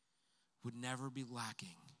would never be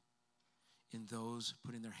lacking in those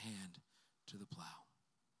putting their hand to the plow.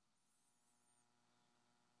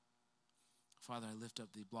 Father, I lift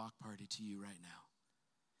up the block party to you right now.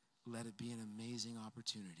 let it be an amazing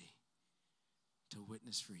opportunity to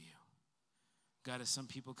witness for you. God, as some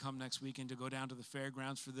people come next weekend to go down to the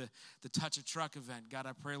fairgrounds for the Touch a Truck event, God,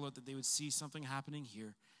 I pray, Lord, that they would see something happening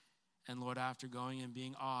here. And Lord, after going and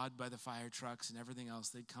being awed by the fire trucks and everything else,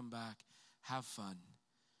 they'd come back, have fun.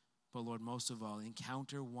 But Lord, most of all,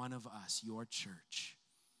 encounter one of us, your church,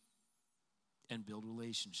 and build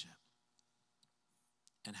relationship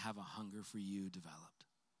and have a hunger for you developed.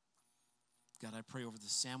 God, I pray over the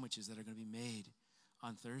sandwiches that are going to be made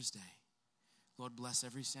on Thursday. Lord, bless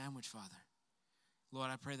every sandwich, Father. Lord,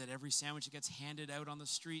 I pray that every sandwich that gets handed out on the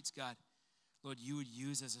streets, God, Lord, you would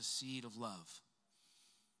use as a seed of love.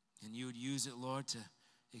 And you would use it, Lord, to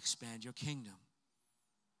expand your kingdom.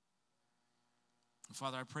 And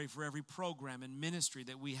Father, I pray for every program and ministry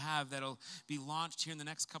that we have that'll be launched here in the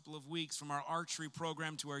next couple of weeks, from our archery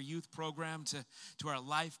program to our youth program to our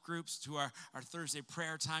life groups to our Thursday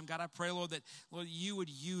prayer time. God, I pray, Lord, that, Lord, you would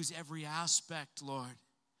use every aspect, Lord,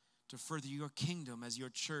 to further your kingdom as your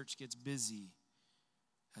church gets busy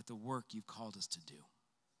at the work you've called us to do.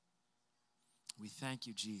 We thank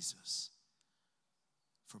you, Jesus,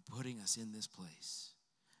 for putting us in this place,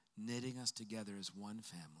 knitting us together as one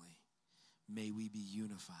family. May we be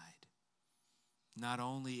unified, not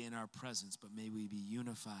only in our presence, but may we be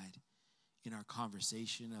unified in our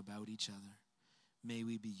conversation about each other. May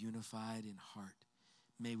we be unified in heart.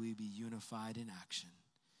 May we be unified in action.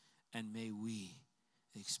 And may we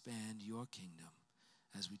expand your kingdom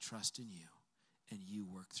as we trust in you and you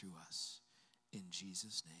work through us. In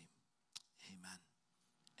Jesus' name, amen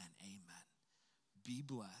and amen. Be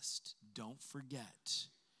blessed. Don't forget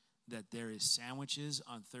that there is sandwiches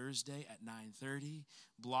on Thursday at 9:30,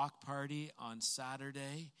 block party on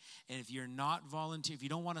Saturday. And if you're not volunteer, if you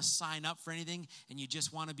don't want to sign up for anything and you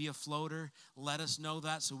just want to be a floater, let us know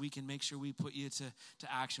that so we can make sure we put you to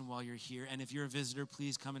action while you're here. And if you're a visitor,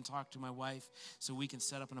 please come and talk to my wife so we can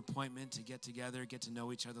set up an appointment to get together, get to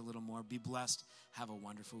know each other a little more. Be blessed. Have a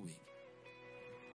wonderful week.